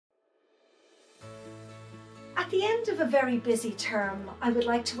the end of a very busy term, I would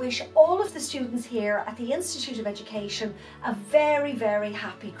like to wish all of the students here at the Institute of Education a very, very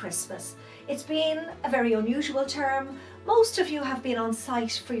happy Christmas. It's been a very unusual term. Most of you have been on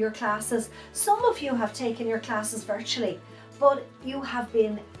site for your classes. Some of you have taken your classes virtually, but you have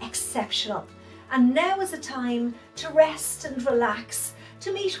been exceptional. And now is a time to rest and relax,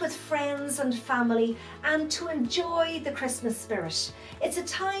 to meet with friends and family and to enjoy the Christmas spirit. It's a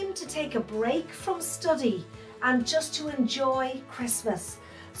time to take a break from study and just to enjoy Christmas.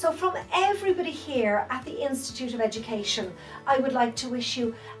 So from everybody here at the Institute of Education, I would like to wish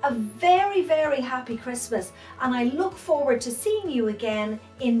you a very, very happy Christmas, and I look forward to seeing you again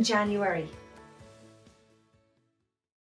in January.